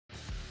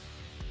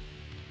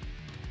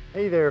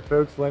Hey there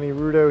folks, Lenny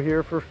Rudow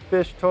here for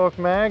FishTalk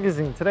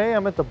magazine. Today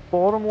I'm at the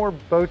Baltimore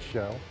Boat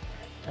Show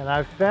and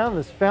I've found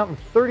this Fountain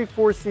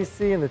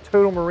 34cc in the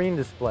Total Marine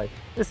display.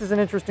 This is an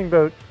interesting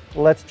boat.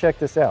 Let's check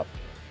this out.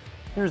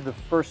 Here's the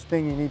first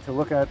thing you need to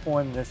look at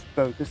on this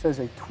boat. This has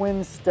a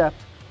twin-step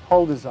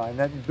hull design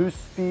that boosts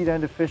speed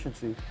and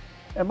efficiency.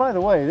 And by the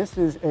way, this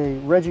is a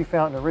Reggie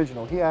Fountain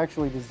original. He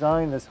actually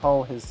designed this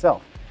hull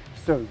himself.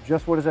 So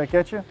just what does that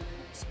get you?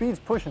 Speed's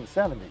pushing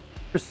 70.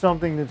 Here's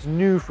something that's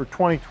new for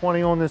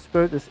 2020 on this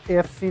boat, this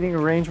aft seating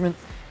arrangement.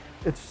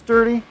 It's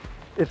sturdy,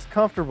 it's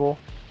comfortable,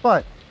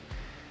 but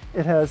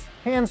it has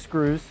hand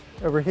screws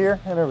over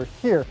here and over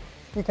here.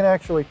 You can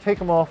actually take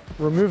them off,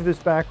 remove this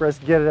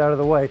backrest, get it out of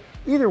the way.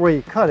 Either way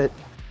you cut it,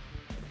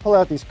 pull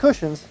out these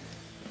cushions,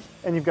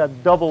 and you've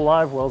got double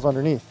live wells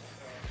underneath.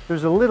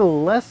 There's a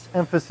little less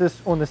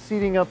emphasis on the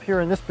seating up here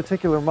in this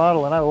particular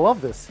model, and I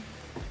love this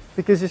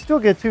because you still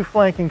get two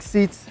flanking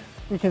seats.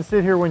 You can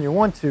sit here when you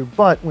want to,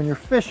 but when you're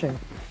fishing,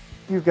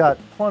 you've got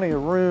plenty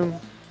of room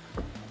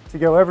to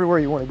go everywhere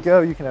you want to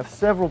go. You can have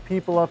several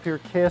people up here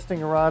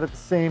casting a rod at the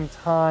same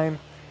time.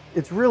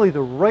 It's really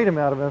the right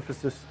amount of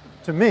emphasis,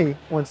 to me,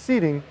 on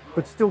seating,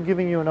 but still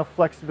giving you enough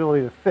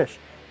flexibility to fish.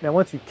 Now,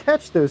 once you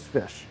catch those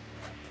fish,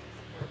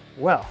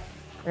 well,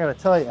 I gotta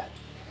tell you,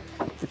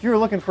 if you're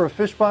looking for a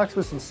fish box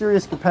with some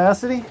serious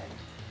capacity,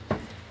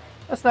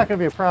 that's not gonna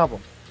be a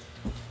problem.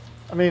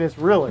 I mean, it's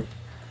really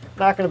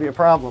not gonna be a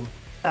problem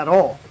at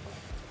all.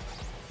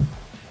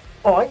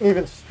 Oh, I can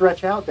even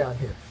stretch out down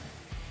here.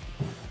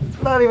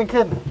 Not even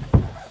kidding.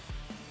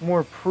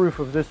 More proof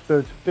of this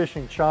boat's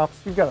fishing chops.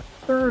 You've got a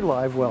third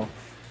live well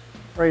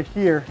right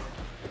here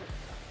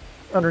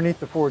underneath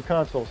the forward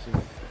console seat.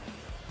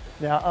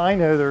 Now, I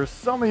know there's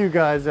some of you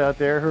guys out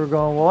there who are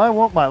going, well, I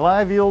want my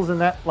live eels in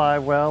that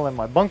live well, and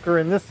my bunker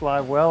in this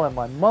live well, and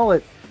my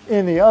mullet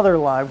in the other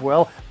live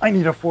well. I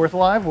need a fourth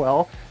live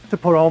well to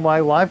put all my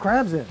live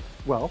crabs in.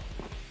 Well,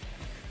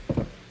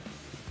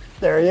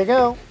 there you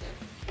go.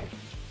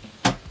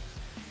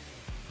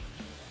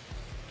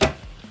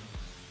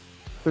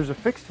 There's a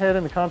fixed head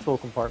in the console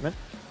compartment.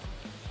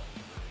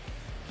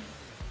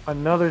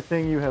 Another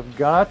thing you have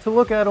got to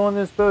look at on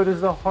this boat is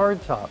the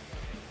hardtop.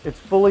 It's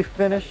fully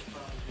finished.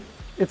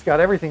 It's got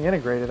everything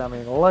integrated. I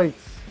mean,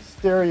 lights,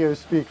 stereo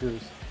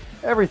speakers,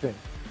 everything.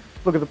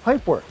 Look at the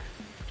pipework.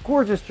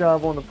 Gorgeous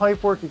job on the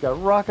pipework. You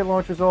got rocket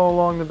launchers all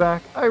along the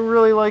back. I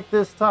really like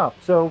this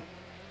top. So,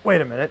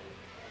 wait a minute.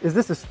 Is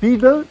this a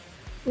speedboat?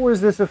 Or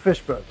is this a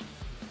fish boat?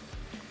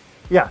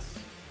 Yes.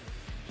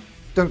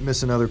 Don't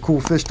miss another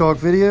cool FishTalk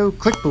video.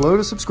 Click below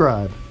to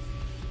subscribe.